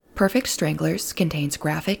Perfect Stranglers contains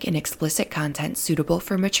graphic and explicit content suitable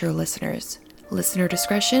for mature listeners. Listener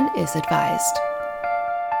discretion is advised.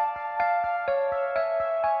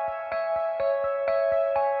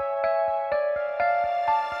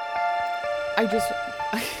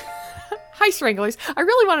 Hi, Stranglers. I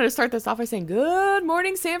really wanted to start this off by saying, good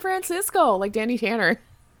morning, San Francisco, like Danny Tanner.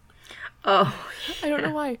 Oh. I don't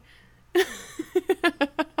know why.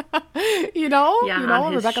 You know,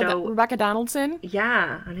 Rebecca Donaldson.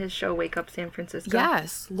 Yeah, on his show Wake Up San Francisco.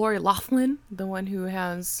 Yes, Lori Loughlin, the one who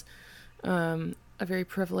has a very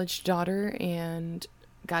privileged daughter and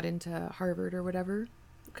got into Harvard or whatever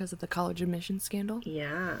because of the college admissions scandal.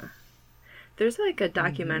 Yeah, there's like a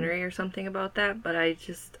documentary or something about that, but it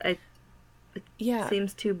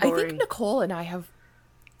seems too boring. I think Nicole and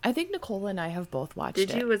I have both watched it.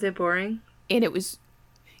 Did you? Was it boring? And it was.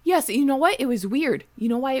 Yes, you know what? It was weird. You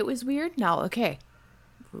know why it was weird? Now, okay,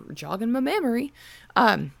 we're jogging my memory.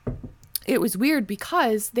 It was weird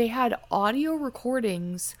because they had audio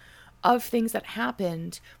recordings of things that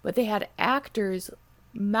happened, but they had actors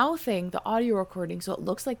mouthing the audio recording, so it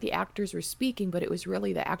looks like the actors were speaking, but it was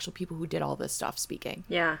really the actual people who did all this stuff speaking.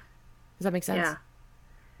 Yeah. Does that make sense? Yeah.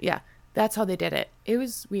 Yeah, that's how they did it. It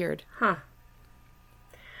was weird. Huh.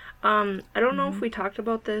 I don't know if we talked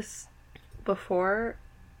about this before.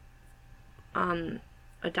 A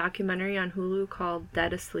documentary on Hulu called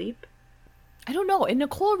Dead Asleep. I don't know. And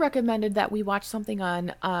Nicole recommended that we watch something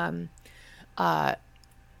on the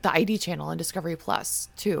ID channel on Discovery Plus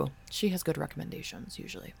too. She has good recommendations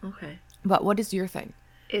usually. Okay. But what is your thing?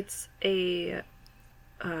 It's a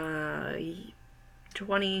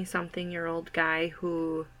 20-something-year-old guy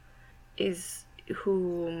who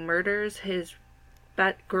murders his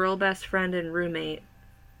girl best friend and roommate,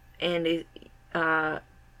 and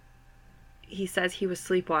he says he was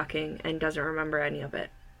sleepwalking and doesn't remember any of it.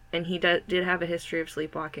 And he did have a history of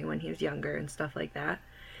sleepwalking when he was younger and stuff like that.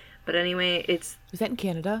 But anyway, Is that in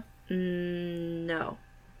Canada? No.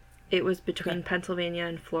 It was between Pennsylvania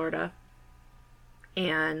and Florida.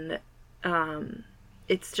 And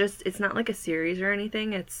it's not like a series or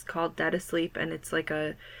anything. It's called Dead Asleep, and it's like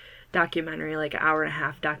a documentary, like an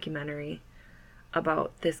hour-and-a-half documentary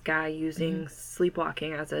about this guy using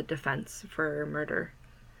sleepwalking as a defense for murder.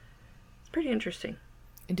 Pretty interesting.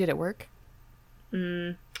 And did it work?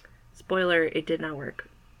 Spoiler, it did not work.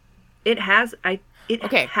 It has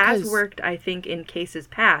worked, I think, in cases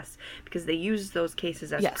past, because they used those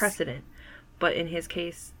cases as precedent. But in his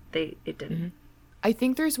case, it didn't. Mm-hmm. I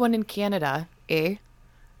think there's one in Canada,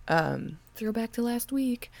 throwback to last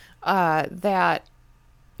week, that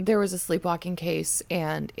there was a sleepwalking case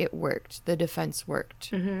and it worked. The defense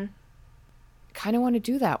worked. Mm-hmm. Kind of want to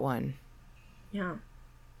do that one. Yeah.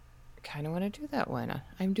 Kind of want to do that one.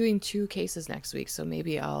 I'm doing 2 cases next week, so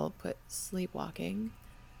maybe I'll put sleepwalking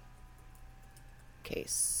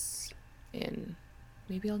case in.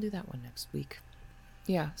 Maybe I'll do that one next week.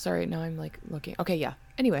 Yeah, sorry, now I'm like looking. Okay, yeah.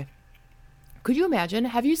 Anyway, could you imagine?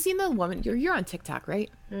 Have you seen the woman? You're on TikTok, right?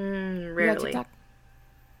 Rarely. You're on TikTok?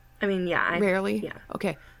 I mean, yeah. Rarely? Yeah.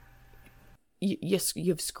 Okay. Yes,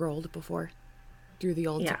 you've scrolled before through the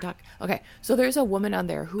old TikTok? Okay, so there's a woman on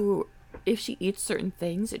there who, if she eats certain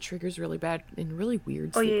things, it triggers really bad and really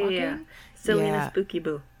weird sleepwalking. Yeah. Selena Spooky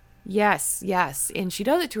Boo. Yes. And she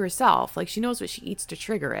does it to herself. Like, she knows what she eats to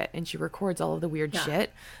trigger it, and she records all of the weird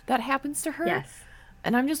shit that happens to her. Yes.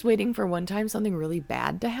 And I'm just waiting for one time something really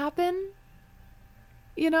bad to happen.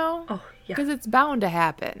 You know? Oh, yeah. Because it's bound to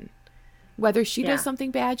happen. Whether she does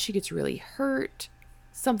something bad, she gets really hurt,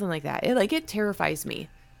 something like that. It terrifies me.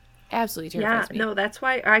 Absolutely terrifies me. Yeah, no, that's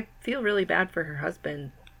why I feel really bad for her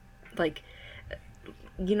husband. Like,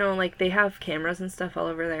 you know, like, they have cameras and stuff all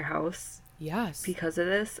over their house. Yes. Because of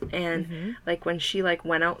this. And, like, when she, like,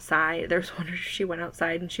 went outside, there was one where she went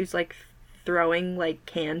outside and she was, like, throwing, like,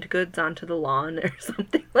 canned goods onto the lawn or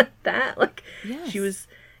something like that. Like, she was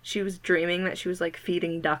dreaming that she was, like,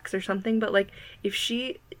 feeding ducks or something. But, like, if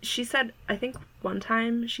she said, I think one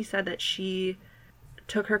time she said that she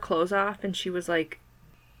took her clothes off and she was, like,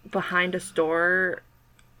 behind a store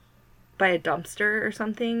by a dumpster or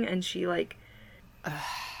something, and she like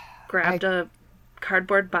grabbed a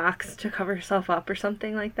cardboard box to cover herself up or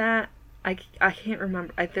something like that. I can't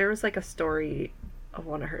remember. There was like a story of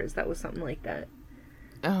one of hers that was something like that.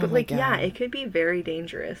 Oh, but like, God. yeah, it could be very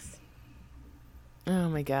dangerous. Oh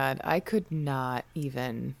my God, I could not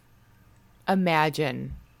even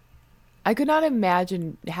imagine. I could not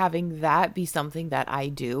imagine having that be something that I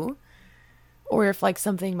do, or if like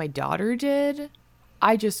something my daughter did.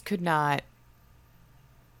 I just could not.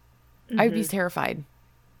 I'd be terrified.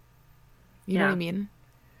 You know what I mean?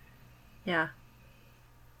 Yeah.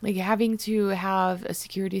 Like having to have a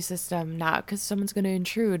security system, not because someone's going to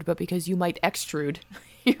intrude, but because you might extrude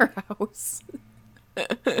your house.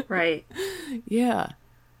 Right. Yeah.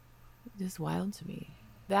 Just wild to me.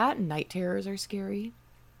 That and night terrors are scary.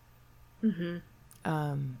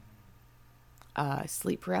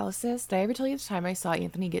 Sleep paralysis. Did I ever tell you the time I saw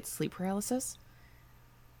Anthony get sleep paralysis?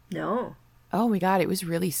 No. Oh my God, it was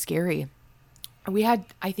really scary.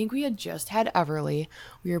 I think we had just had Everly.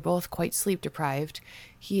 We were both quite sleep deprived.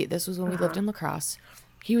 This was when we lived in La Crosse.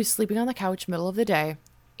 He was sleeping on the couch middle of the day,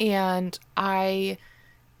 and he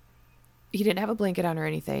didn't have a blanket on or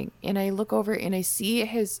anything. And I look over and I see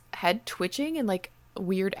his head twitching in like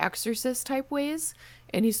weird exorcist type ways.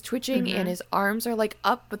 And he's twitching and his arms are like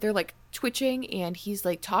up, but they're like twitching. And he's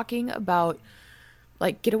like talking about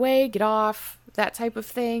like, get away, get off, that type of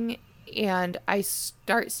thing. And I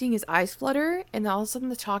start seeing his eyes flutter, and all of a sudden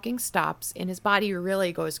the talking stops and his body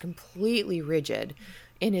really goes completely rigid.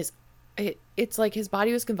 And it's like his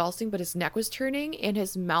body was convulsing, but his neck was turning and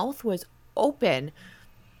his mouth was open.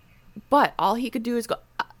 But all he could do is go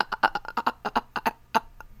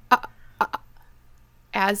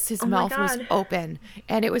as his mouth was open,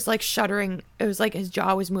 and it was like shuddering. It was like his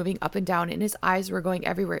jaw was moving up and down, and his eyes were going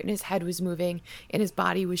everywhere, and his head was moving, and his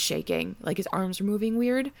body was shaking, like his arms were moving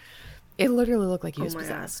weird. It literally looked like he was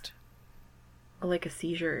possessed. God. Like a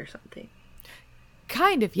seizure or something.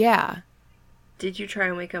 Kind of, yeah. Did you try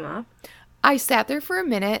and wake him up? I sat there for a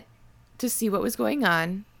minute to see what was going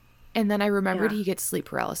on, and then I remembered he gets sleep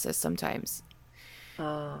paralysis sometimes.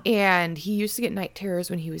 Oh. And he used to get night terrors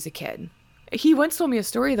when he was a kid. He once told me a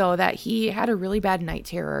story, though, that he had a really bad night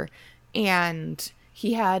terror, and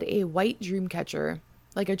he had a white dream catcher,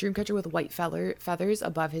 like a dream catcher with white feathers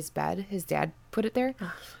above his bed. His dad put it there.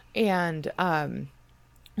 And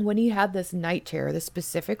when he had this night terror, this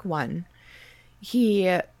specific one,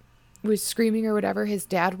 he was screaming or whatever. His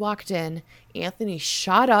dad walked in. Anthony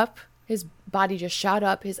shot up. His body just shot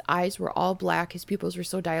up. His eyes were all black. His pupils were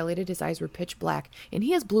so dilated. His eyes were pitch black. And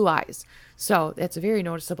he has blue eyes. So that's very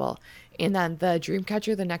noticeable. And then the dream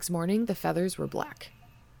catcher the next morning, the feathers were black.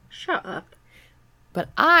 Shut up. But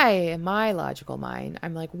in my logical mind,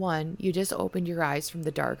 I'm like, 1, you just opened your eyes from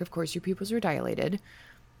the dark. Of course, your pupils were dilated.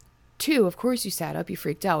 2, of course, you sat up. You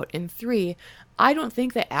freaked out. And 3, I don't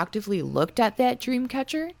think they actively looked at that dream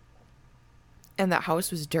catcher. And that house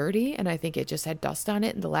was dirty, and I think it just had dust on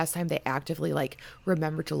it. And the last time they actively like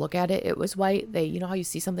remembered to look at it, it was white. You know how you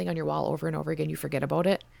see something on your wall over and over again, you forget about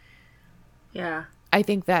it? Yeah. I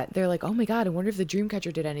think that they're like, oh my God, I wonder if the dream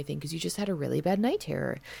catcher did anything, because you just had a really bad night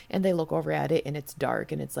terror. And they look over at it and it's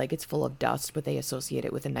dark and it's like it's full of dust, but they associate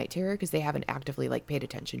it with a night terror because they haven't actively like paid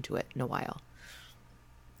attention to it in a while.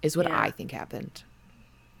 Is what I think happened.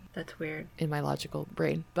 That's weird. In my logical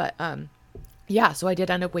brain. But yeah, so I did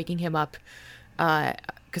end up waking him up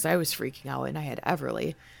because I was freaking out and I had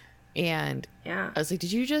Everly. And I was like,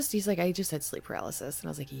 he's like, I just had sleep paralysis. And I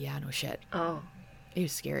was like, yeah, no shit. Oh. It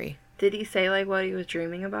was scary. Did he say like what he was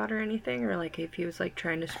dreaming about or anything? Or like if he was like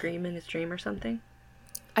trying to scream in his dream or something?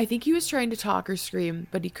 I think he was trying to talk or scream,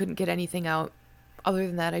 but he couldn't get anything out. Other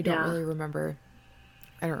than that, I don't really remember.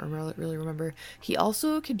 I don't really remember. He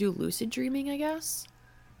also could do lucid dreaming, I guess.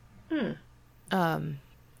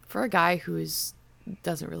 For a guy who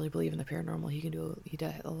doesn't really believe in the paranormal, he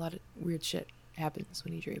does a lot of weird shit happens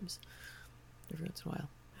when he dreams every once in a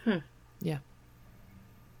while. Yeah.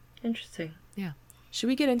 Interesting. Yeah. Should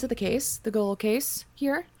we get into the case, the good old case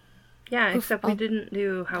here? Yeah, except we didn't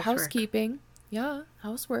do housekeeping. Yeah,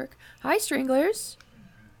 housework. Hi, Stranglers.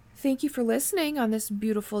 Thank you for listening on this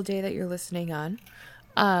beautiful day that you're listening on.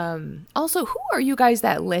 Also, who are you guys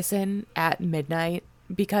that listen at midnight?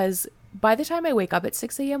 Because by the time I wake up at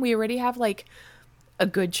 6 a.m., we already have like a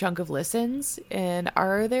good chunk of listens. And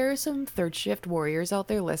are there some third shift warriors out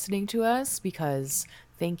there listening to us? Because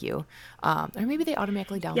thank you. Or maybe they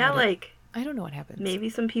automatically download it. like I don't know what happens. Maybe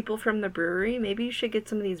some people from the brewery. Maybe you should get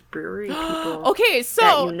some of these brewery people. Okay, so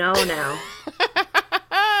that you know now.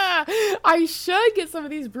 I should get some of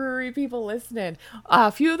these brewery people listening.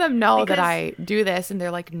 A few of them know that I do this, and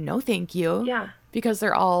they're like, "No, thank you." Yeah, because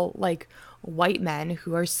they're all like white men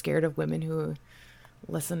who are scared of women who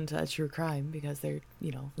listen to true crime because they're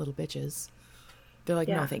little bitches. They're like,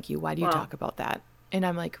 "No, thank you. Why do you talk about that?" And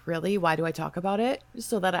I'm like, really? Why do I talk about it?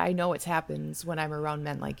 So that I know what happens when I'm around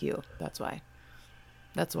men like you. That's why.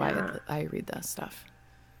 That's why I read this stuff.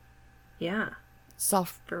 Yeah.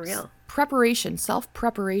 For real.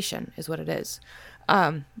 Self-preparation is what it is.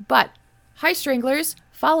 But, hi, Stranglers.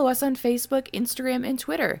 Follow us on Facebook, Instagram, and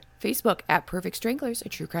Twitter. Facebook at Perfect Stranglers, a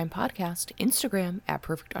true crime podcast. Instagram at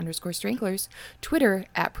Perfect_Stranglers. Twitter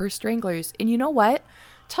at Per Stranglers. And you know what?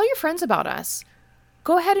 Tell your friends about us.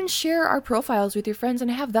 go ahead and share our profiles with your friends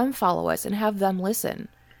and have them follow us and have them listen.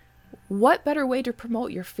 What better way to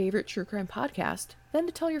promote your favorite true crime podcast than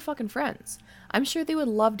to tell your fucking friends? I'm sure they would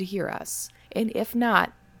love to hear us. And if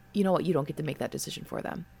not, you know what? You don't get to make that decision for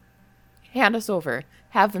them. Hand us over.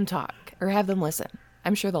 Have them talk or have them listen.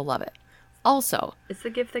 I'm sure they'll love it. Also, it's the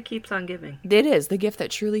gift that keeps on giving. It is the gift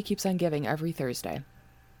that truly keeps on giving every Thursday.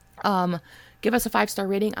 Give us a 5-star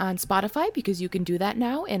rating on Spotify because you can do that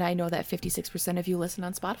now. And I know that 56% of you listen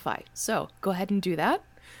on Spotify. So go ahead and do that.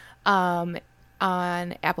 On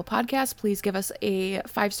Apple Podcasts, please give us a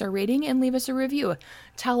 5-star rating and leave us a review.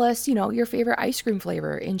 Tell us, your favorite ice cream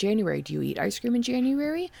flavor in January. Do you eat ice cream in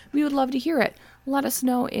January? We would love to hear it. Let us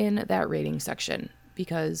know in that rating section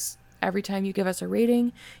because every time you give us a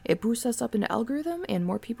rating, it boosts us up in the algorithm and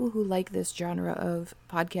more people who like this genre of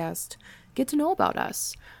podcast get to know about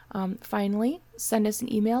us. Finally, send us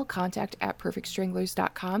an email,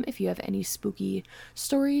 contact@perfectstranglers.com if you have any spooky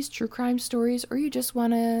stories, true crime stories, or you just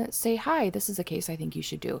want to say, hi, this is a case I think you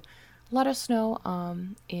should do. Let us know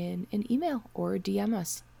in an email or DM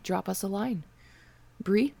us. Drop us a line.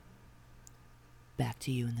 Bree, back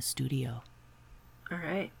to you in the studio. All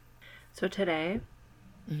right. So today,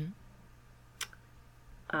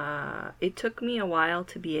 it took me a while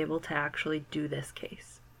to be able to actually do this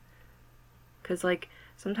case. Because,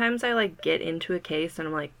 sometimes I, get into a case and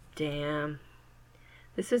I'm like, damn,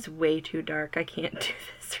 this is way too dark. I can't do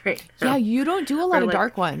this right now. Yeah, you don't do a lot of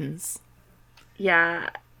dark ones.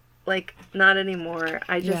 Yeah, not anymore.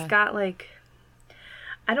 I just got, I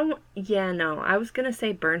was going to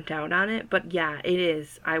say burnt out on it, but yeah, it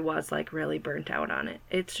is. I was, really burnt out on it.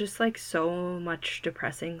 It's just, so much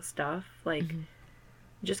depressing stuff.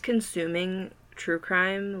 Just consuming true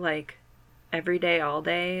crime, every day, all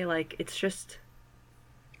day, it's just,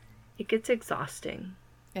 it gets exhausting.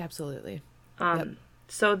 Absolutely.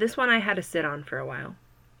 So this one I had to sit on for a while.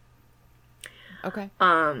 Okay.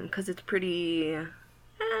 Because it's pretty,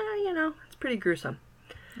 it's pretty gruesome.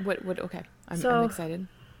 Okay. I'm excited.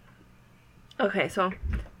 Okay, so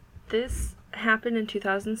this happened in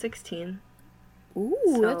 2016.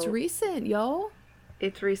 Ooh, that's recent, yo.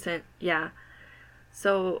 It's recent, yeah.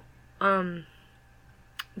 So,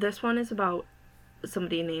 this one is about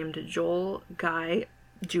somebody named Joel Guy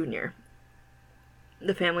Jr.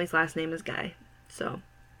 The family's last name is Guy, so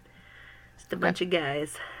just a bunch of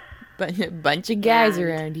guys. Bunch of guys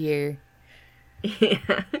around here.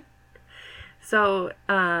 Yeah. So,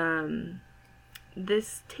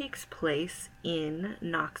 this takes place in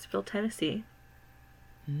Knoxville, Tennessee.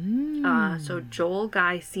 So Joel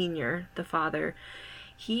Guy Sr., the father,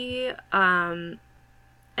 he, and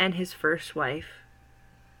his first wife,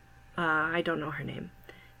 I don't know her name,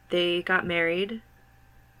 they got married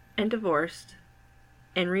and divorced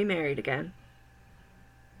and remarried again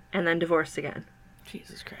and then divorced again.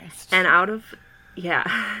 Jesus Christ. And out of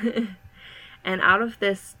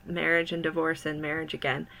this marriage and divorce and marriage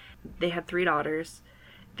again, they had 3 daughters.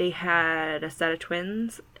 They had a set of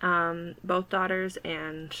twins, both daughters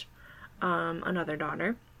and another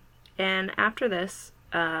daughter. And after this,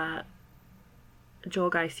 Joel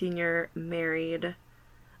Guy Sr. married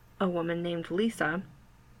a woman named Lisa.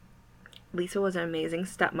 Lisa was an amazing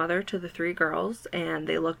stepmother to the 3 girls, and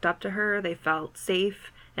they looked up to her. They felt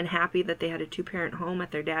safe and happy that they had a 2-parent home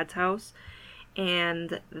at their dad's house.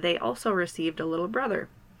 And they also received a little brother,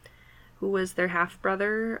 who was their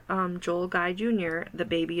half-brother, Joel Guy Jr., the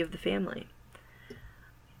baby of the family.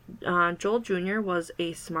 Joel Jr. was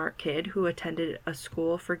a smart kid who attended a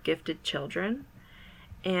school for gifted children.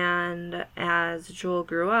 And as Joel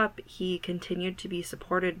grew up, he continued to be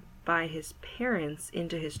supported by his parents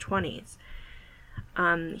into his 20s.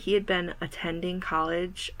 He had been attending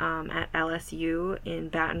college at LSU in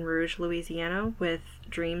Baton Rouge, Louisiana, with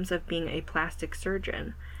dreams of being a plastic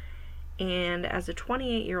surgeon. And as a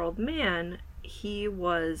 28-year-old man, he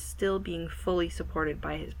was still being fully supported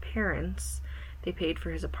by his parents. They paid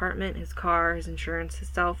for his apartment, his car, his insurance, his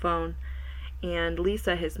cell phone. And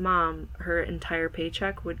Lisa, his mom, her entire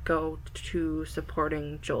paycheck would go to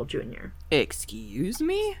supporting Joel Jr. Excuse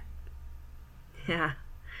me? Yeah.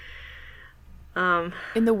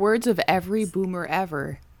 In the words of every boomer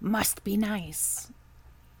ever, must be nice.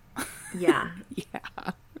 Yeah.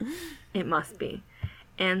 Yeah. It must be.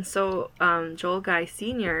 And so Joel Guy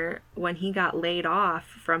Sr., when he got laid off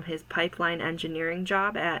from his pipeline engineering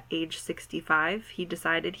job at age 65, he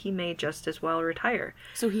decided he may just as well retire.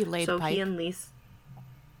 So he laid pipe? So he and Lisa...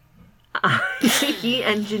 he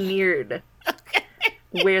engineered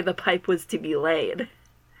where the pipe was to be laid.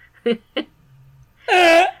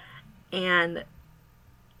 And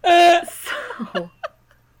so...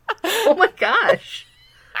 Oh my gosh.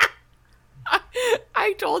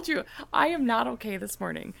 I told you, I am not okay this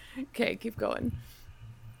morning. Okay, keep going.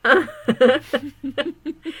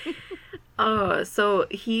 So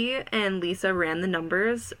he and Lisa ran the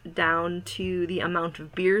numbers down to the amount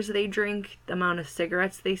of beers they drink, the amount of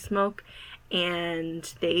cigarettes they smoke,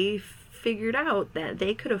 and they figured out that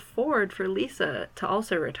they could afford for Lisa to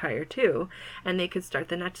also retire too, and they could start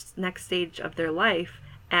the next stage of their life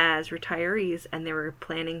as retirees, and they were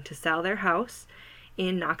planning to sell their house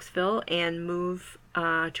in Knoxville and move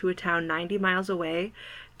to a town 90 miles away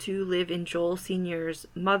to live in Joel Sr.'s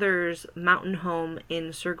mother's mountain home in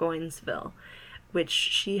Surgoinsville, which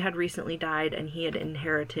she had recently died, and he had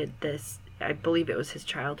inherited this. I believe it was his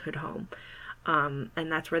childhood home.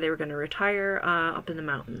 And that's where they were going to retire, up in the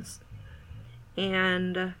mountains.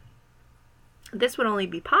 And this would only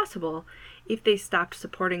be possible if they stopped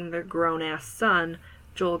supporting their grown-ass son,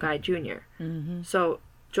 Joel Guy Jr. Mm-hmm. So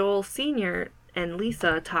Joel Sr. and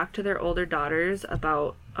Lisa talked to their older daughters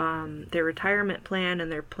about their retirement plan and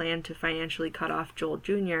their plan to financially cut off Joel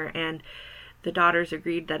Jr., and the daughters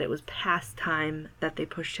agreed that it was past time that they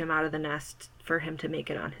pushed him out of the nest for him to make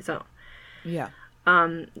it on his own. Yeah.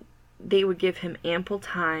 They would give him ample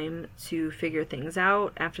time to figure things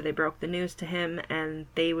out after they broke the news to him, and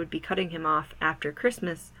they would be cutting him off after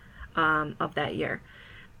Christmas of that year.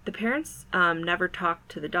 The parents never talked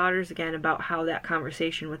to the daughters again about how that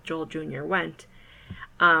conversation with Joel Jr. went.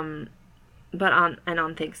 But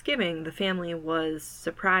on Thanksgiving, the family was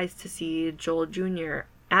surprised to see Joel Jr.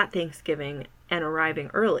 at Thanksgiving and arriving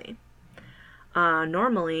early.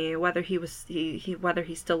 Normally, whether he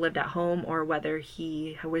still lived at home or whether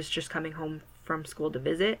he was just coming home from school to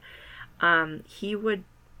visit, he would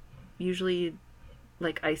usually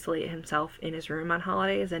isolate himself in his room on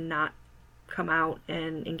holidays and not come out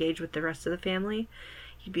and engage with the rest of the family.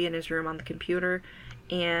 He'd be in his room on the computer,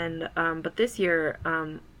 and but this year,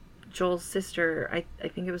 Joel's sister, I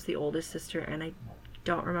think it was the oldest sister, and I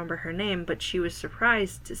don't remember her name, but she was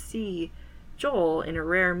surprised to see Joel in a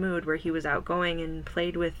rare mood where he was outgoing and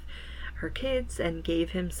played with her kids and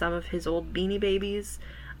gave him some of his old Beanie Babies,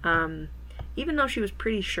 even though she was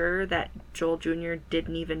pretty sure that Joel Jr.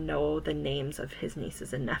 didn't even know the names of his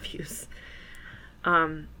nieces and nephews.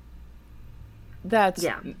 That's...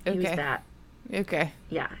 Yeah, he was that. Okay.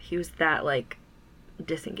 Yeah, he was that,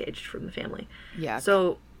 disengaged from the family. Yeah.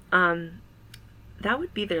 So, that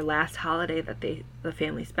would be their last holiday that the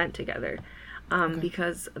family spent together.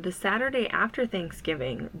 Because the Saturday after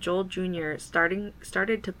Thanksgiving, Joel Jr.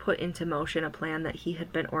 started to put into motion a plan that he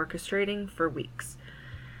had been orchestrating for weeks.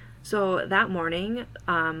 So that morning,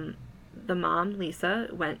 the mom, Lisa,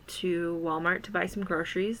 went to Walmart to buy some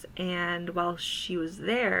groceries, and while she was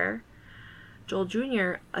there, Joel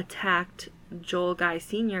Jr. attacked Joel Guy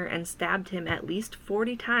Sr. and stabbed him at least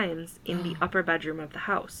 40 times in the upper bedroom of the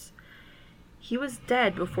house. He was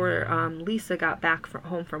dead before Lisa got back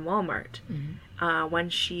home from Walmart. Mm-hmm.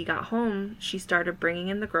 When she got home, she started bringing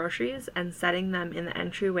in the groceries and setting them in the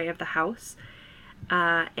entryway of the house.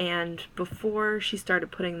 And before she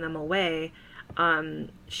started putting them away,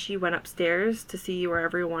 she went upstairs to see where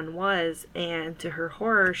everyone was, and to her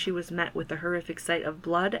horror, she was met with the horrific sight of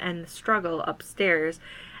blood and struggle upstairs,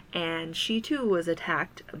 and she too was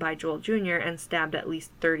attacked by Joel Jr. and stabbed at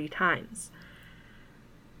least 30 times.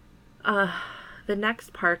 The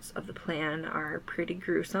next parts of the plan are pretty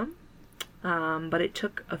gruesome, but it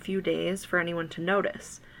took a few days for anyone to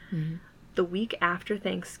notice. Mm-hmm. The week after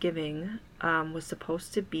Thanksgiving was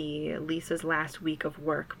supposed to be Lisa's last week of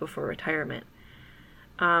work before retirement.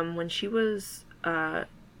 When she was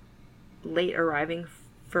late arriving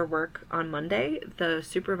for work on Monday, her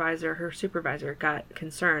supervisor got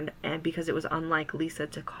concerned, and because it was unlike Lisa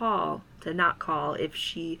to not call if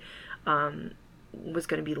she was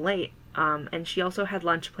going to be late. And she also had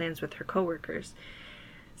lunch plans with her coworkers.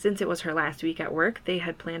 Since it was her last week at work, they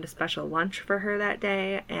had planned a special lunch for her that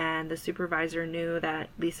day, and the supervisor knew that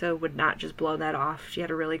Lisa would not just blow that off. She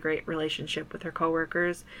had a really great relationship with her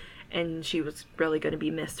coworkers, and she was really going to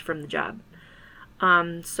be missed from the job.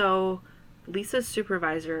 So Lisa's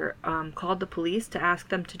supervisor called the police to ask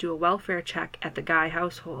them to do a welfare check at the Guy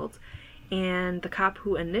household, and the cop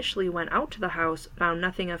who initially went out to the house found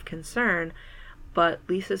nothing of concern, but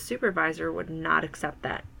Lisa's supervisor would not accept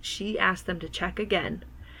that. She asked them to check again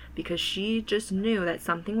because she just knew that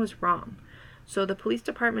something was wrong. So the police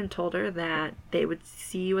department told her that they would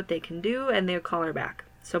see what they can do and they would call her back.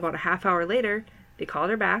 So about a half hour later, they called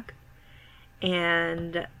her back,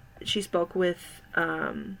 and she spoke with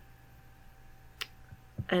an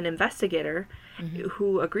investigator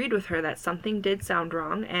who agreed with her that something did sound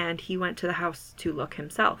wrong, and he went to the house to look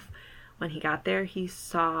himself. When he got there, he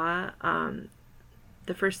saw...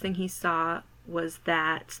 the first thing he saw was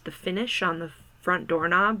that the finish on the front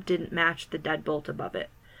doorknob didn't match the deadbolt above it.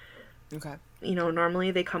 Okay. You know,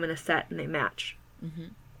 normally they come in a set and they match. Mm-hmm.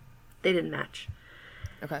 They didn't match.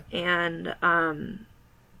 Okay. And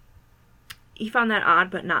he found that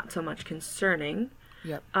odd, but not so much concerning.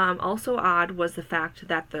 Yep. Also odd was the fact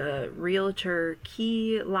that the realtor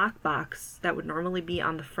key lockbox that would normally be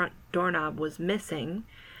on the front doorknob was missing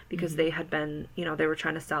because they had been, you know, they were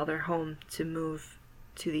trying to sell their home to move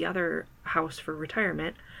to the other house for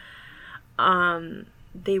retirement.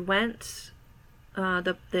 They went,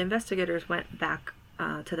 the investigators went back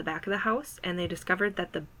to the back of the house, and they discovered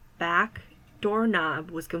that the back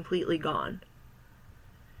doorknob was completely gone.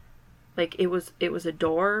 Like, it was a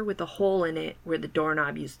door with a hole in it where the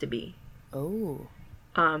doorknob used to be. Oh.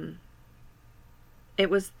 There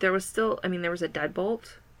was still, I mean, there was a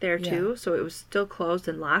deadbolt there too, so it was still closed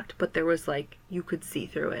and locked, but there was, like, you could see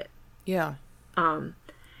through it. Yeah.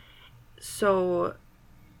 So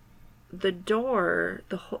the door,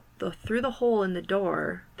 through the hole in the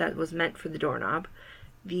door that was meant for the doorknob,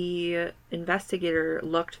 the investigator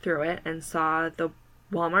looked through it and saw the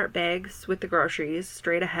Walmart bags with the groceries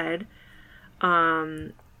straight ahead,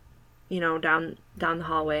 you know, down the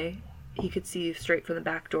hallway. He could see straight from the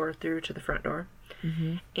back door through to the front door.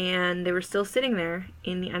 Mm-hmm. And they were still sitting there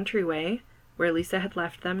in the entryway where Lisa had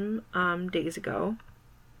left them days ago.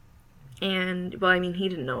 And, well, I mean, he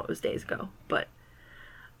didn't know it was days ago, but,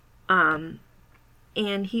 and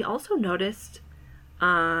he also noticed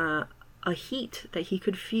a heat that he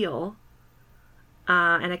could feel,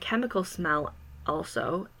 and a chemical smell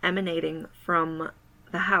also emanating from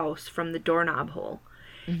the house from the doorknob hole.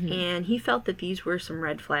 Mm-hmm. And he felt that these were some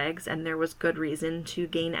red flags, and there was good reason to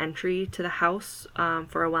gain entry to the house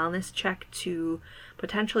for a wellness check to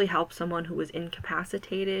potentially help someone who was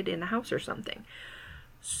incapacitated in the house or something.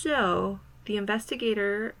 So the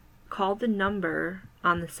investigator called the number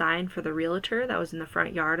on the sign for the realtor that was in the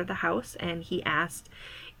front yard of the house, and he asked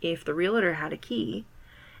if the realtor had a key.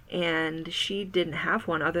 And she didn't have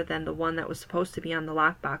one other than the one that was supposed to be on the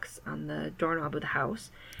lockbox on the doorknob of the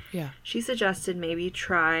house. Yeah. She suggested maybe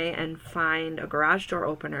try and find a garage door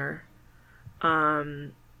opener,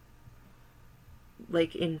 like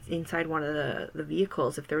inside one of the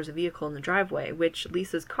vehicles, if there was a vehicle in the driveway, which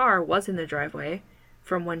Lisa's car was in the driveway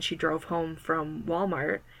from when she drove home from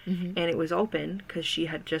Walmart, and it was open because she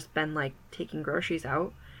had just been, like, taking groceries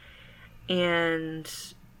out. And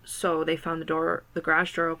so they found the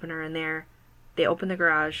garage door opener in there. They opened the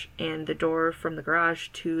garage, and the door from the garage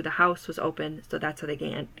to the house was open, so that's how they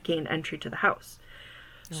gained entry to the house.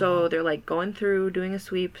 Oh. So they're, like, going through, doing a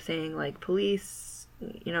sweep, saying, like, police,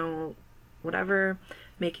 you know, whatever,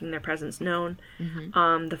 making their presence known.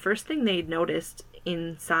 Mm-hmm. The first thing they noticed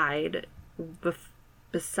inside,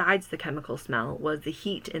 besides the chemical smell, was the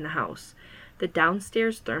heat in the house. The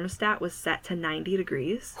downstairs thermostat was set to 90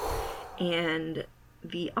 degrees, and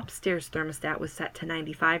the upstairs thermostat was set to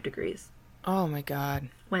 95 degrees. Oh my God.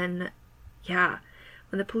 When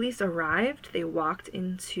the police arrived, they walked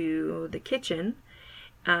into the kitchen,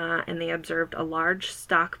 and they observed a large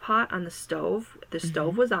stock pot on the stove. The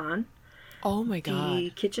stove was on. Oh my God. The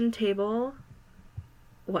kitchen table,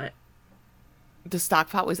 what? The stock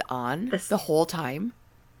pot was on the whole time?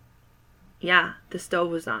 Yeah, the stove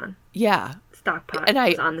was on. Yeah. Stock pot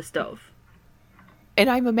was on the stove. And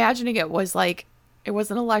I'm imagining it was like, it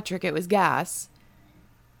wasn't electric, it was gas.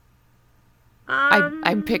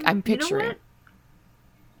 I'm picturing. You know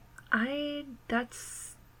what?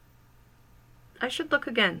 I should look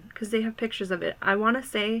again because they have pictures of it. I want to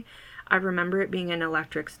say I remember it being an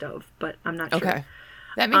electric stove, but I'm not sure. Okay.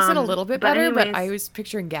 That makes it a little bit better, anyways, but I was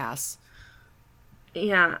picturing gas.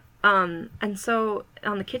 Yeah. And so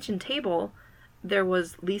on the kitchen table, there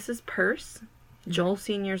was Lisa's purse, Joel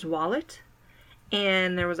Sr.'s wallet,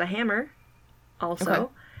 and there was a hammer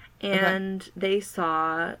also. Okay. And they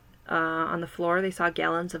saw, on the floor, they saw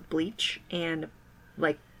gallons of bleach and,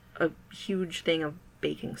 like, a huge thing of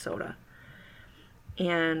baking soda.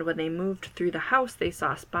 And when they moved through the house, they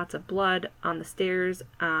saw spots of blood on the stairs,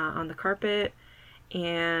 on the carpet,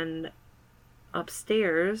 and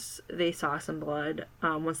upstairs, they saw some blood.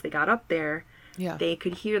 Once they got up there, they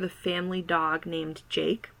could hear the family dog named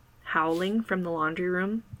Jake howling from the laundry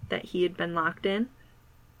room that he had been locked in.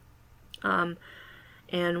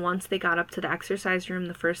 And once they got up to the exercise room,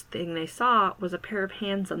 the first thing they saw was a pair of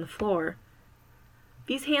hands on the floor.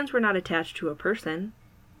 These hands were not attached to a person,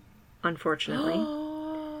 unfortunately.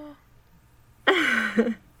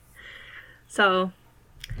 So,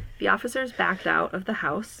 the officers backed out of the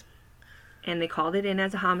house, and they called it in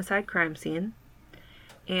as a homicide crime scene.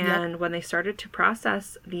 And when they started to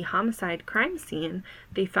process the homicide crime scene,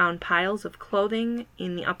 they found piles of clothing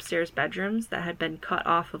in the upstairs bedrooms that had been cut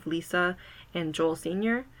off of Lisa and Joel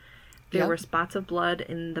Sr. There were spots of blood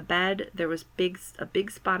in the bed. There was a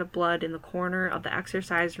big spot of blood in the corner of the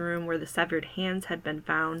exercise room where the severed hands had been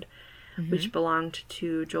found, which belonged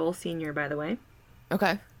to Joel Sr., by the way.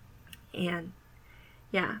 Okay. And,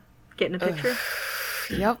 yeah, getting a picture?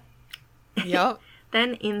 Yep.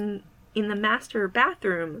 Then in the master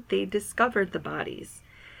bathroom, they discovered the bodies.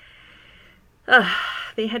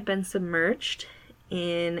 They had been submerged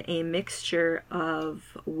in a mixture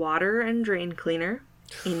of water and drain cleaner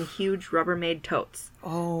in huge Rubbermaid totes.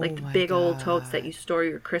 Oh, like the big old totes that you store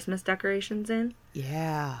your Christmas decorations in.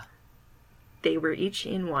 Yeah. They were each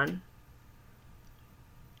in one.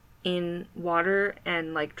 In water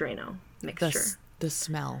and like Drano mixture. The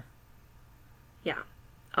smell. Yeah.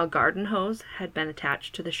 A garden hose had been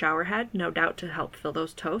attached to the shower head, no doubt to help fill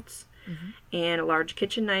those totes. And a large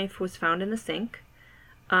kitchen knife was found in the sink.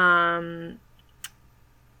 The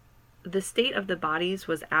state of the bodies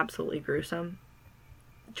was absolutely gruesome.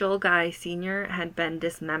 Joel Guy Sr. had been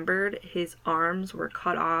dismembered. His arms were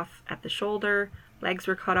cut off at the shoulder, legs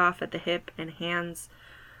were cut off at the hip, and hands,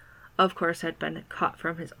 of course, had been cut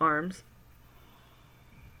from his arms.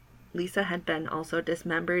 Lisa had been also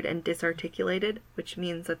dismembered and disarticulated, which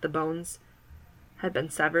means that the bones had been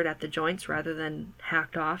severed at the joints rather than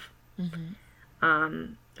hacked off.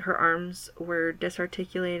 Her arms were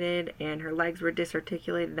disarticulated and her legs were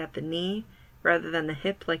disarticulated at the knee rather than the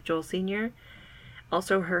hip like Joel Sr.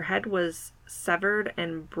 Also, her head was severed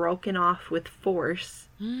and broken off with force,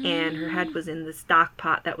 and her head was in the stock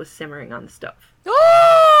pot that was simmering on the stove.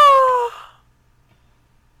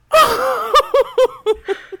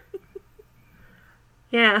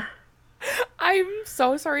 Yeah. I'm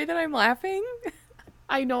so sorry that I'm laughing.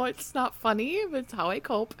 I know it's not funny, but it's how I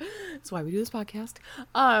cope. That's why we do this podcast.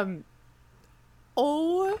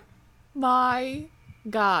 Oh my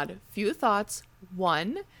God. Few thoughts.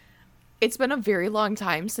 One, it's been a very long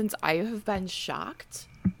time since I have been shocked.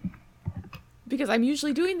 Because I'm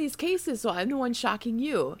usually doing these cases, so I'm the one shocking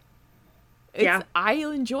you. I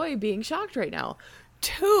enjoy being shocked right now.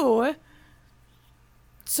 Two,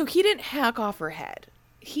 so he didn't hack off her head.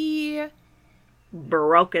 He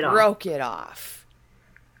broke it off.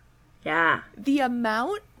 Yeah. The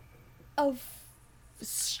amount of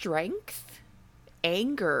strength,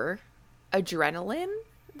 anger, adrenaline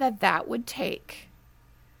that would take.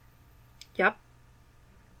 Yep.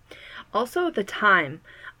 Also, the time.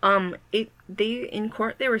 In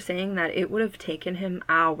court they were saying that it would have taken him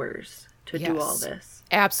hours to do all this.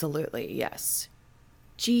 Absolutely, yes.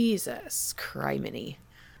 Jesus criminy.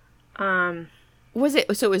 So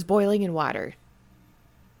it was boiling in water.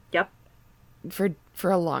 Yep. For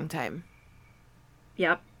a long time.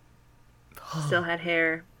 Yep. Still had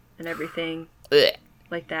hair and everything.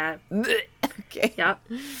 Like that. Okay. Yep.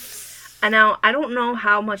 And now, I don't know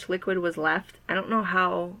how much liquid was left. I don't know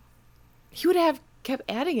how... He would have kept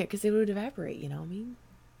adding it because it would evaporate, you know what I mean?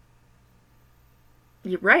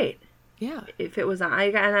 You're right. Yeah. If it was on...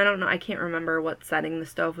 and I don't know, I can't remember what setting the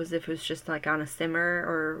stove was, if it was just like on a simmer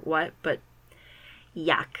or what, but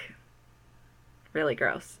yuck. Really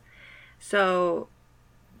gross. So,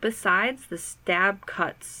 besides the stab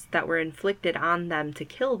cuts that were inflicted on them to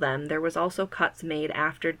kill them, there was also cuts made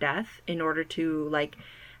after death in order to, like,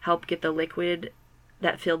 help get the liquid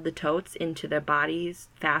that filled the totes into their bodies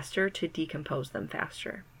faster to decompose them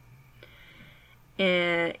faster.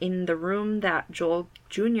 And in the room that Joel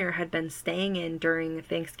Jr. had been staying in during the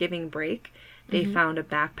Thanksgiving break, they found a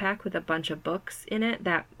backpack with a bunch of books in it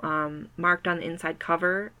that marked on the inside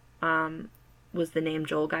cover was the name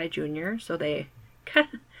Joel Guy Jr., so they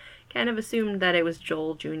kind of assumed that it was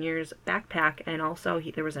Joel Jr.'s backpack, and also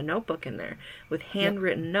there was a notebook in there with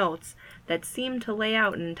handwritten notes that seemed to lay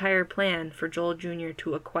out an entire plan for Joel Jr.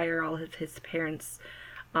 to acquire all of his parents'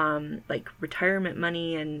 like retirement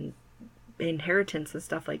money and inheritance and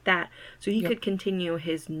stuff like that, so he could continue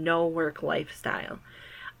his no-work lifestyle.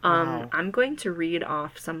 Wow. I'm going to read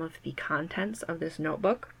off some of the contents of this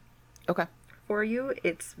notebook. Okay. For you.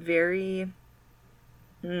 It's very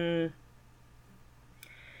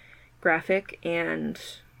graphic and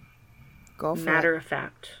matter of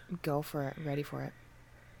fact. Go for it. Ready for it.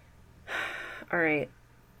 All right.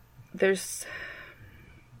 There's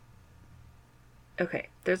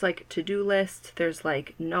like to-do list. There's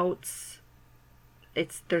like notes.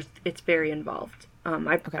 It's very involved.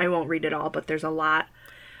 I won't read it all, but there's a lot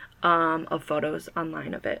of photos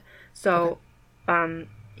online of it. So,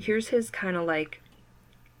 here's his kind of like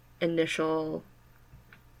initial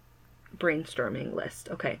brainstorming list.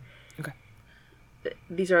 Okay.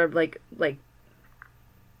 these are bullet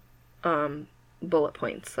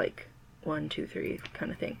points, like 1, 2, 3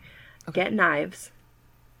 kind of thing. Okay. Get knives,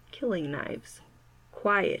 killing knives,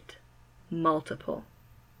 quiet, multiple.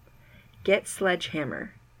 Get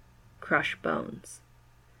sledgehammer, crush bones.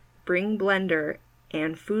 Bring blender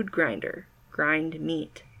and food grinder, grind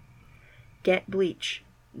meat. Get bleach,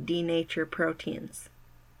 denature proteins.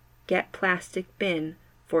 Get plastic bin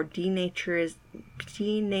for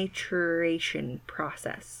denaturation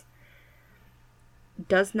process.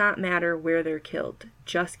 Does not matter where they're killed,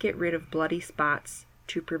 just get rid of bloody spots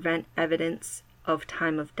to prevent evidence of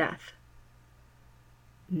time of death.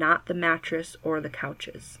 Not the mattress or the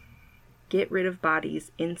couches. Get rid of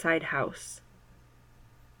bodies inside house.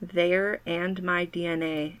 There and my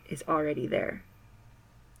DNA is already there.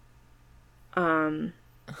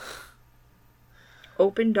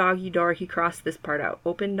 Open doggy door. He crossed this part out.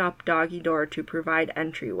 Opened up doggy door to provide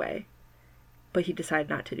entryway. But he decided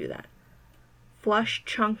not to do that. Flush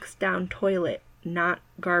chunks down toilet, not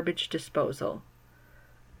garbage disposal.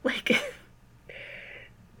 Like,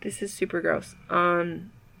 this is super gross.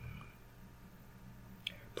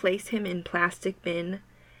 Place him in plastic bin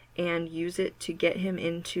and use it to get him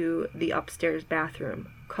into the upstairs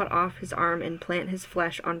bathroom. Cut off his arm and plant his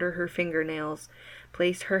flesh under her fingernails.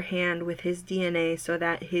 Place her hand with his DNA so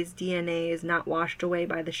that his DNA is not washed away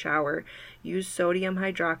by the shower. Use sodium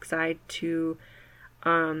hydroxide to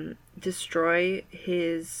destroy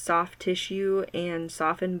his soft tissue and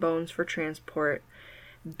soften bones for transport.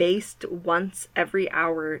 Baste once every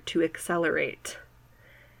hour to accelerate.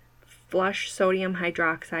 Flush sodium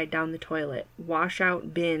hydroxide down the toilet. Wash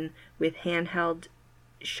out bin with handheld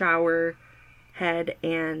shower head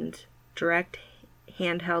and direct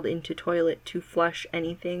handheld into toilet to flush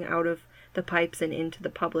anything out of the pipes and into the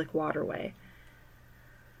public waterway.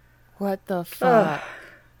 What the fuck? Ugh.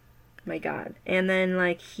 My God. And then,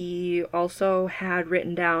 like, he also had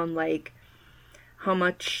written down, like, how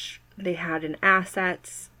much they had in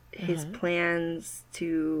assets, his plans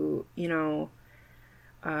to, you know,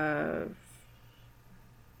 how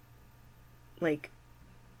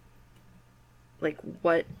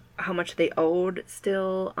much they owed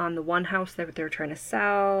still on the one house that they were trying to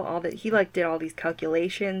sell, all that. He, like, did all these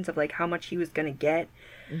calculations of, like, how much he was going to get.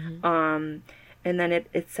 And then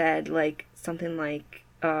it said, like, something like,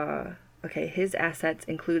 okay, his assets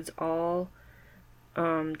includes all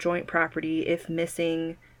joint property if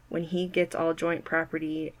missing. When he gets all joint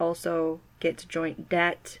property, also gets joint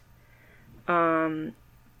debt. Let's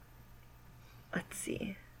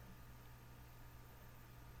see.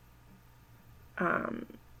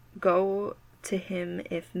 Go to him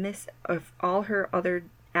if all her other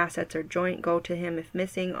assets are joint, go to him if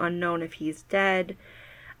missing, unknown if he's dead.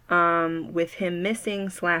 With him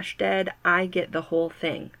missing / dead, I get the whole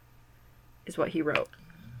thing, is what he wrote.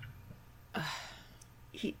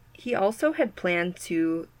 He also had planned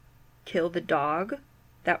to kill the dog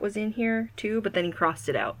that was in here too, but then he crossed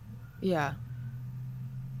it out. Yeah.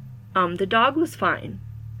 The dog was fine.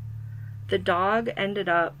 The dog ended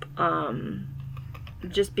up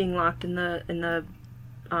just being locked in the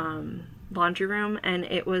laundry room, and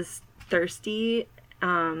it was thirsty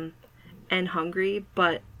and hungry,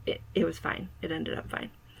 but it was fine. It ended up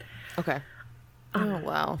fine. Okay. Oh,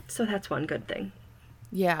 wow. So that's one good thing.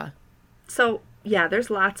 Yeah. So, yeah, there's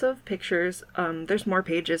lots of pictures. There's more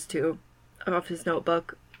pages, too, of his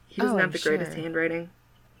notebook. He doesn't have the greatest handwriting.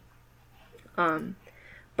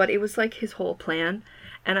 But it was, like, his whole plan.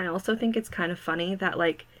 And I also think it's kind of funny that,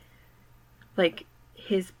 like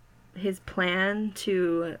his plan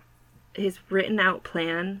to... his written out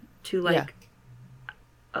plan to, like...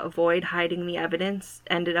 avoid hiding the evidence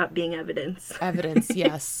ended up being evidence. Evidence,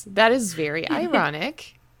 yes. That is very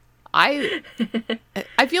ironic. I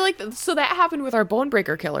feel like so that happened with our bone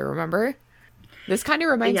breaker killer, remember? This kind of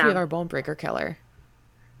reminds me of our bone breaker killer,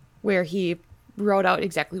 where he wrote out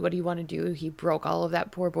exactly what he wanted to do. He broke all of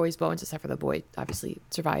that poor boy's bones, except for the boy obviously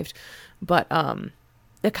survived. But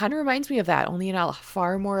it kind of reminds me of that, only in a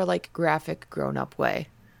far more like graphic, grown-up way.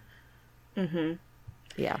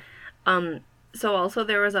 Yeah. So also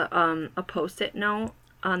there was a Post-it note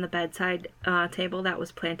on the bedside table that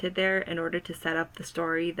was planted there in order to set up the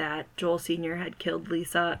story that Joel Sr. had killed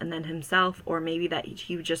Lisa and then himself, or maybe that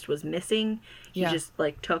he just was missing. He just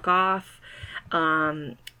like took off,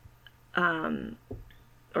 or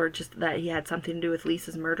just that he had something to do with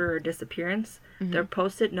Lisa's murder or disappearance. Their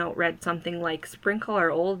Post-it note read something like, "Sprinkle our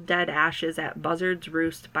old dead ashes at Buzzard's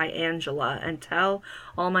Roost by Angela, and tell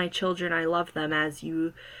all my children I love them, as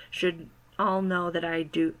you should all know that I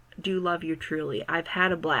do love you truly. I've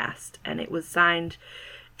had a blast." And it was signed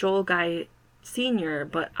Joel Guy senior,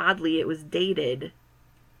 but oddly it was dated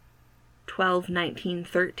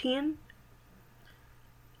 12/19/13,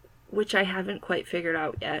 which I haven't quite figured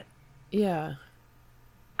out yet. Yeah.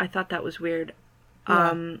 I thought that was weird.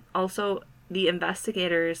 Yeah. Also, the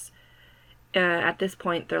investigators, at this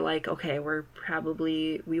point, they're like, okay, we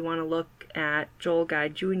want to look at Joel Guy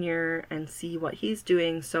Jr. and see what he's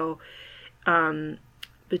doing. So,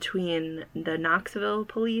 between the Knoxville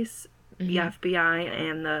police, the FBI,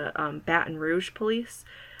 and the Baton Rouge police,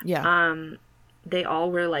 they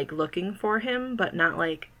all were, like, looking for him, but not,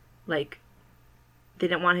 like, they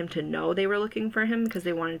didn't want him to know they were looking for him because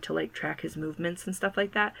they wanted to, like, track his movements and stuff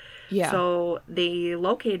like that. Yeah. So they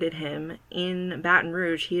located him in Baton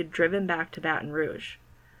Rouge. He had driven back to Baton Rouge.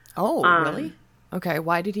 Oh, really? Okay.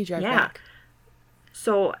 Why did he drive back?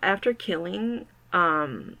 So after killing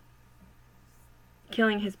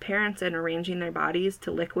his parents and arranging their bodies to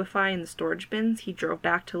liquefy in the storage bins, he drove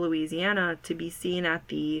back to Louisiana to be seen at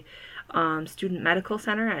the student medical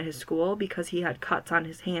center at his school because he had cuts on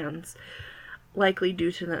his hands, likely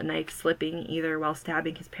due to the knife slipping either while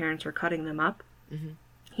stabbing his parents or cutting them up.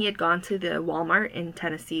 He had gone to the Walmart in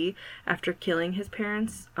Tennessee after killing his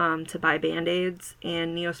parents to buy Band-Aids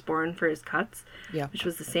and Neosporin for his cuts, which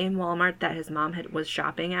was the same Walmart that his mom was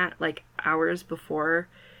shopping at, like, hours before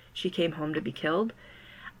she came home to be killed.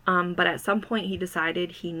 But at some point he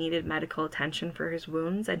decided he needed medical attention for his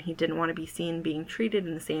wounds, and he didn't want to be seen being treated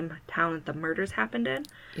in the same town that the murders happened in.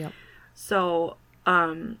 So,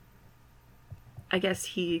 I guess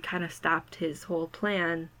he kind of stopped his whole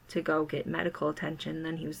plan to go get medical attention.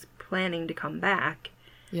 Then he was planning to come back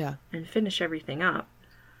and finish everything up.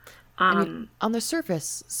 I mean, on the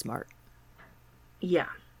surface, smart. Yeah.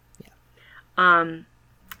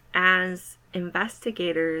 As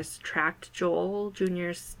investigators tracked Joel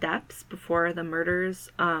Jr.'s steps before the murders,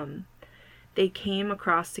 they came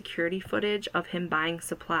across security footage of him buying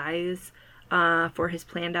supplies for his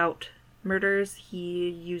planned out murders. He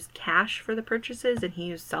used cash for the purchases, and he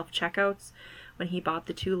used self-checkouts when he bought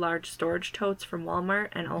the 2 large storage totes from Walmart,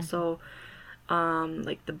 and also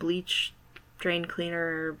like the bleach, drain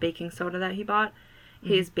cleaner, baking soda that he bought.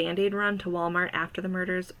 His Band-Aid run to Walmart after the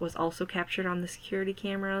murders was also captured on the security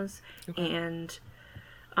cameras. And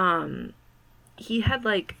he had,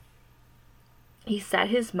 like, he set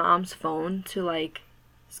his mom's phone to, like,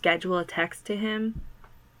 schedule a text to him,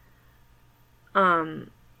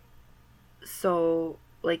 so,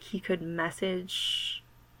 like, he could message,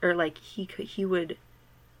 or, like, he would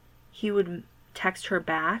text her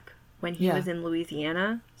back when he was in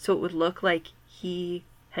Louisiana, so it would look like he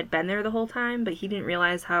had been there the whole time, but he didn't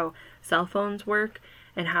realize how cell phones work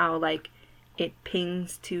and how, like, it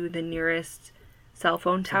pings to the nearest cell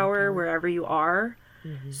phone tower wherever you are.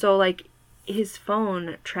 So, like, his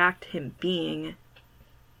phone tracked him being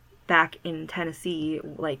back in Tennessee,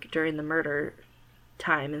 like, during the murder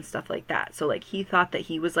time and stuff like that. So, like, he thought that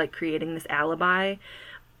he was, like, creating this alibi,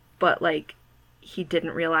 but, like, he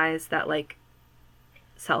didn't realize that, like,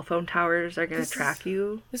 cell phone towers are gonna track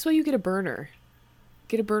you. This is why you get a burner.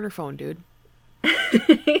 Get a burner phone, dude.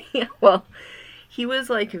 Yeah, well, he was,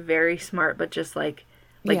 like, very smart, but just, like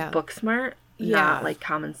book smart, not, like,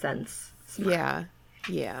 common sense smart.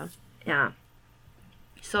 Yeah.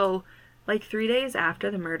 So, like, 3 days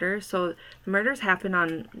after the murder, so the murders happened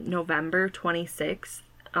on November 26th,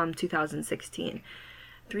 2016.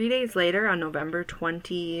 3 days later, on November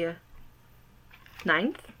 29th,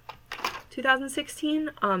 2016,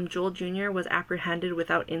 Joel Jr. was apprehended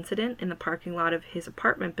without incident in the parking lot of his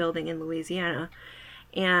apartment building in Louisiana.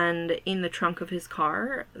 And in the trunk of his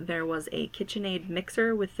car, there was a KitchenAid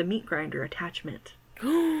mixer with the meat grinder attachment.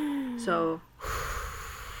 So,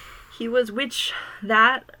 he was, which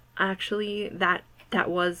that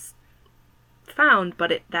was found,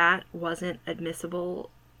 but that wasn't admissible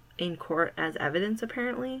in court as evidence,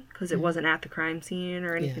 apparently, because it wasn't at the crime scene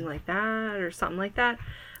or anything like that, or something like that.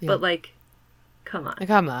 But, like, come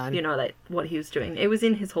on. You know, that what he was doing. It was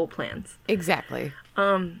in his whole plans. Exactly.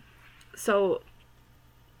 So,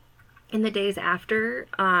 in the days after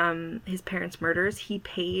his parents' murders, he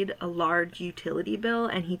paid a large utility bill,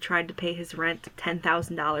 and he tried to pay his rent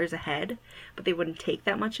 $10,000 ahead, but they wouldn't take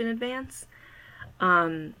that much in advance.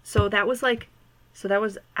 So that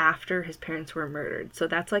was after his parents were murdered. So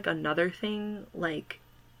that's, like, another thing, like,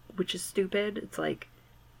 which is stupid. It's like,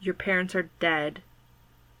 your parents are dead,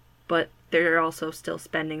 but they're also still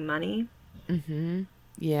spending money.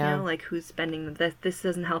 Yeah. You know, like, who's spending this? This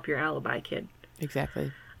doesn't help your alibi, kid.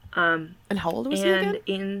 Exactly. And how old was he again? And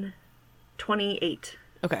in 28.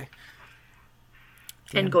 Okay.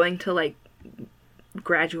 Damn. And going to, like,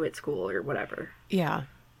 graduate school or whatever. Yeah.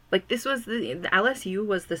 Like, this was the LSU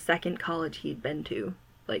was the second college he'd been to.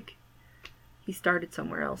 Like, he started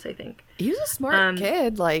somewhere else, I think. He was a smart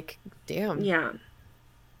kid. Like, damn. Yeah.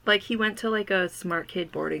 Like, he went to, like, a smart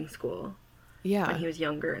kid boarding school. Yeah. When he was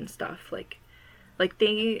younger and stuff. Like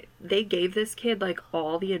they gave this kid, like,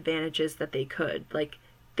 all the advantages that they could. Like,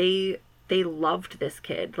 they loved this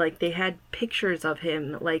kid. Like, they had pictures of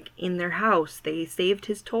him, like, in their house. They saved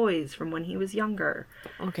his toys from when he was younger.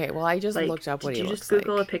 Okay, well, I just like, looked up what he looks like. Did you just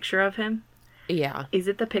Google a picture of him? Yeah. Is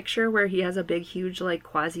it the picture where he has a big, huge, like,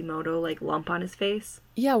 Quasimodo, like, lump on his face?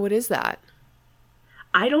 Yeah, what is that?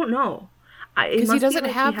 I don't know. Because he doesn't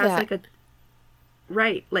have that. Like, a...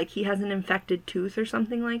 Right, like, he has an infected tooth or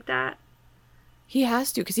something like that. He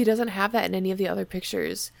has to, because he doesn't have that in any of the other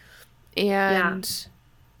pictures. And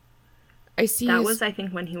I see that was, I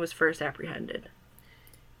think, when he was first apprehended.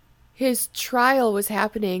 His trial was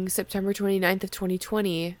happening September 29th of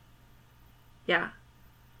 2020. Yeah.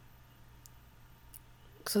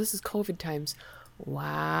 So this is COVID times.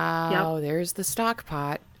 Wow, yep. There's the stock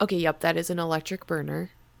pot. Okay, yep, that is an electric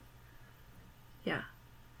burner. Yeah.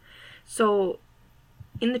 So,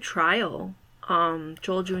 in the trial,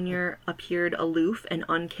 Joel Jr. appeared aloof and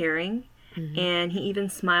uncaring, and he even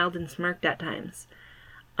smiled and smirked at times.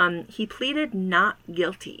 He pleaded not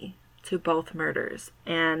guilty to both murders,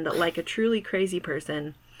 and like a truly crazy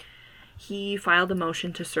person, he filed a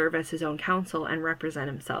motion to serve as his own counsel and represent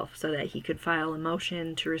himself so that he could file a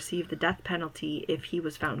motion to receive the death penalty if he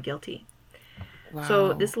was found guilty. Wow.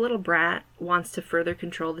 So this little brat wants to further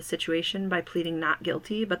control the situation by pleading not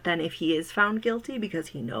guilty, but then if he is found guilty, because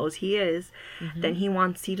he knows he is, then he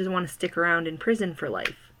doesn't want to stick around in prison for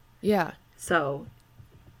life. Yeah. So,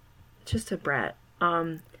 just a brat.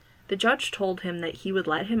 The judge told him that he would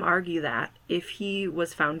let him argue that if he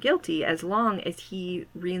was found guilty, as long as he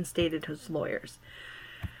reinstated his lawyers.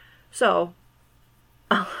 So,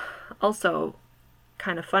 also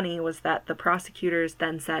kind of funny was that the prosecutors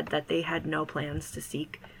then said that they had no plans to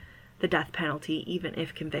seek the death penalty, even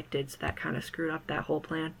if convicted, so that kind of screwed up that whole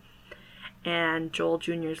plan. And Joel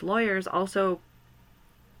Jr.'s lawyers also,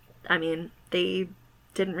 I mean, they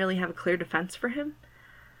didn't really have a clear defense for him.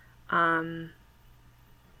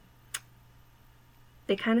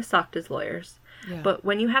 They kind of sucked as lawyers. Yeah. But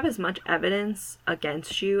when you have as much evidence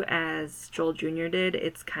against you as Joel Jr. did,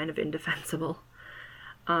 it's kind of indefensible.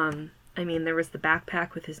 I mean, there was the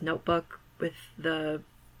backpack with his notebook with the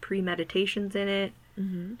premeditations in it.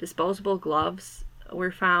 Disposable gloves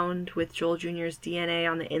were found with Joel Jr.'s DNA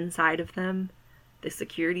on the inside of them. The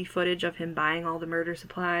security footage of him buying all the murder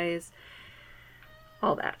supplies.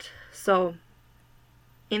 All that. So,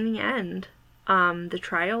 in the end, the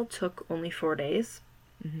trial took only 4 days.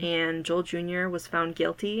 And Joel Jr. was found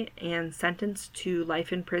guilty and sentenced to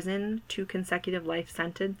life in prison, 2 consecutive life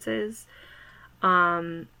sentences,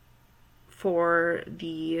 for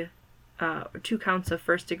the 2 counts of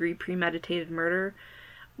first-degree premeditated murder,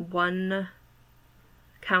 1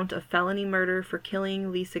 count of felony murder for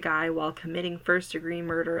killing Lisa Guy while committing first-degree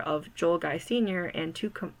murder of Joel Guy Sr., and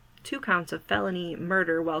 2 counts of felony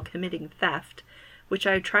murder while committing theft, which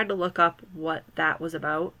I tried to look up what that was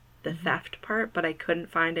about, the theft part, but I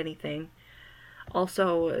couldn't find anything.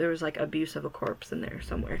 Also, there was, like, abuse of a corpse in there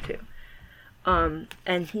somewhere, too.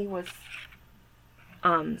 And he was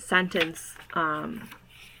sentenced, I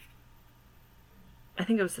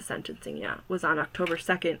think it was the sentencing, yeah, was on October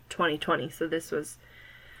 2nd, 2020, so this was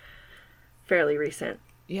fairly recent.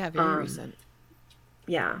 Yeah, very recent.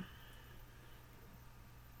 Yeah.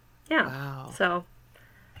 Yeah. Wow. So,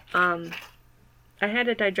 I had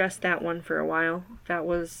to digest that one for a while. That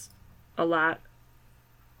was a lot.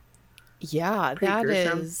 Yeah, that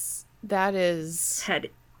is head.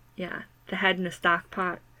 Yeah, the head in a stock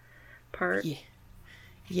pot part. Yeah.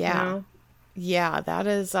 You know? Yeah, that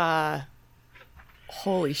is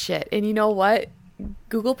holy shit. And you know what?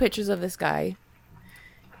 Google pictures of this guy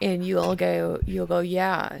and you'll go,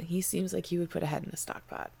 yeah, he seems like he would put a head in a stock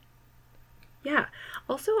pot. Yeah.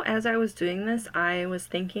 Also, as I was doing this, I was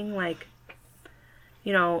thinking, like,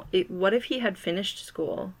 you know, what if he had finished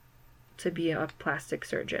school to be a plastic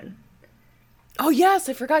surgeon? Oh, yes,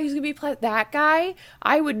 I forgot he was going to be that guy.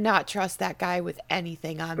 I would not trust that guy with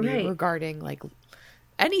anything on me regarding, like,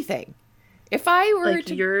 anything. If I were like,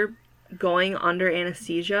 you're going under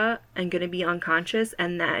anesthesia and going to be unconscious,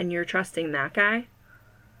 and you're trusting that guy?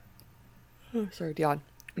 Oh, sorry, Dion.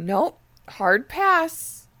 Nope. Hard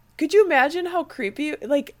pass. Could you imagine how creepy,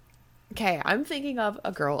 like... Okay, I'm thinking of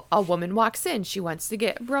a woman walks in, she wants to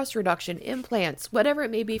get breast reduction, implants, whatever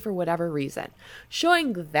it may be for whatever reason.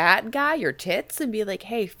 Showing that guy your tits and be like,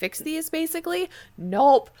 hey, fix these basically?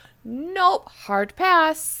 Nope, hard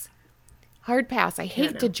pass. Hard pass. I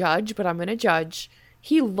hate no. to judge, but I'm going to judge.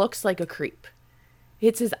 He looks like a creep.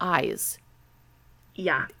 It's his eyes.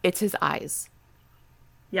 Yeah. It's his eyes.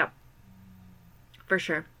 Yep. For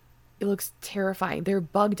sure. It looks terrifying. They're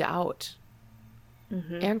bugged out.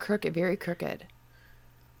 Mm-hmm. And crooked. Very crooked.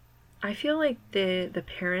 I feel like the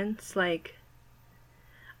parents, like...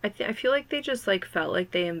 I feel like they just, like, felt like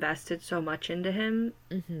they invested so much into him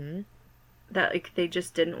that, like, they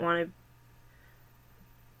just didn't want to...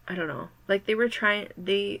 I don't know. Like, they were trying...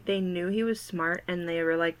 They knew he was smart, and they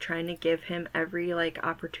were, like, trying to give him every, like,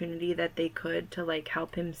 opportunity that they could to, like,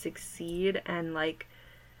 help him succeed and, like,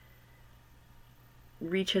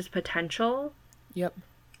 reach his potential. Yep.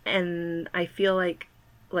 And I feel like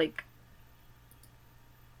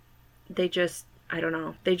they just... I don't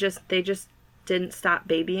know. They just didn't stop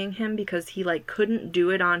babying him because he, like, couldn't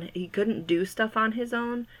do stuff on his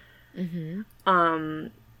own.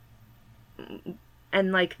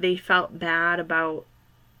 And, like, they felt bad about,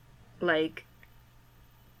 like,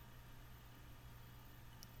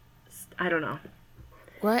 I don't know.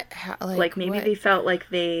 What? Like maybe what? they felt like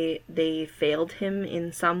they failed him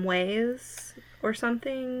in some ways or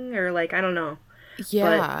something, or, like, I don't know.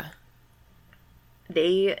 Yeah. But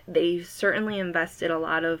they certainly invested a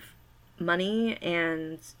lot of money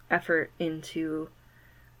and effort into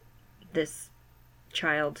this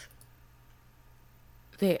child.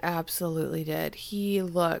 They absolutely did. He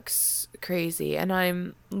looks crazy. And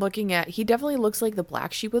I'm looking at... He definitely looks like the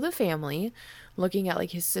black sheep of the family. Looking at,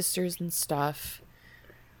 like, his sisters and stuff.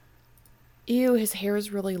 Ew, his hair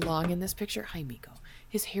is really long in this picture. Hi, Miko.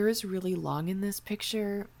 His hair is really long in this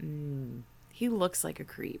picture. He looks like a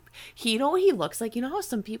creep. You know what he looks like? You know how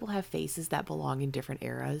some people have faces that belong in different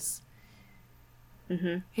eras?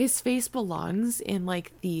 Mm-hmm. His face belongs in,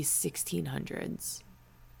 like, the 1600s.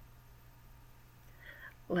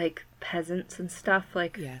 Like peasants and stuff,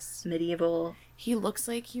 like, yes, medieval. He looks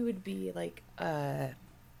like he would be like a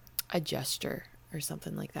jester or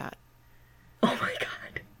something like that. Oh my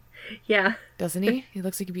god. Yeah. Doesn't he? He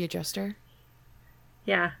looks like he'd be a jester.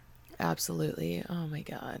 Yeah. Absolutely. Oh my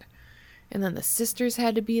god. And then the sisters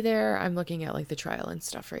had to be there. I'm looking at, like, the trial and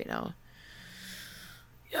stuff right now.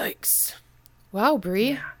 Yikes. Wow,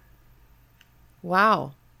 Brie. Yeah.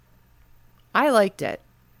 Wow. I liked it.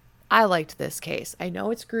 I liked this case. I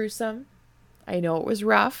know it's gruesome. I know it was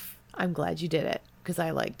rough. I'm glad you did it because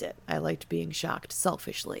I liked it. I liked being shocked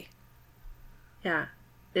selfishly. Yeah.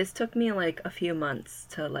 This took me, like, a few months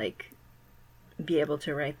to, like, be able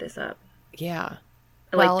to write this up. Yeah.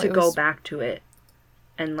 Like, to go back to it.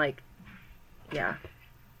 And, like, yeah.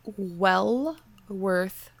 Well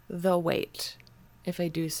worth the wait, if I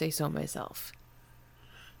do say so myself.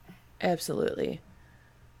 Absolutely.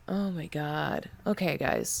 Oh my god. Okay,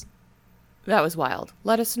 guys. That was wild.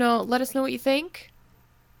 Let us know what you think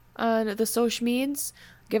on the social medias.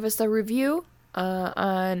 Give us a review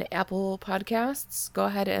on Apple Podcasts. Go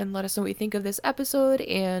ahead and let us know what you think of this episode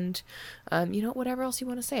and whatever else you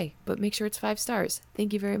want to say. But make sure it's 5 stars.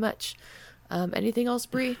 Thank you very much. Anything else,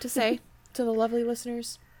 Brie, to say to the lovely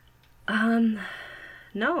listeners?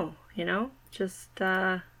 No, just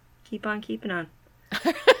keep on keeping on.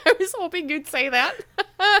 I was hoping you'd say that.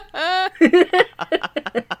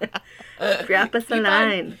 Drop us a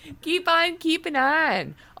line. Keep on keeping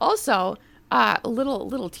on. Also, a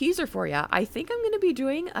little teaser for you. I think I'm going to be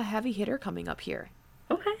doing a heavy hitter coming up here.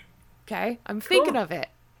 Okay. I'm thinking of it.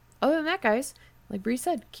 Other than that, guys, like Bree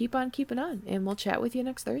said, keep on keeping on, and we'll chat with you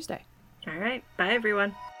next Thursday. All right. Bye,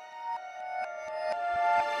 everyone.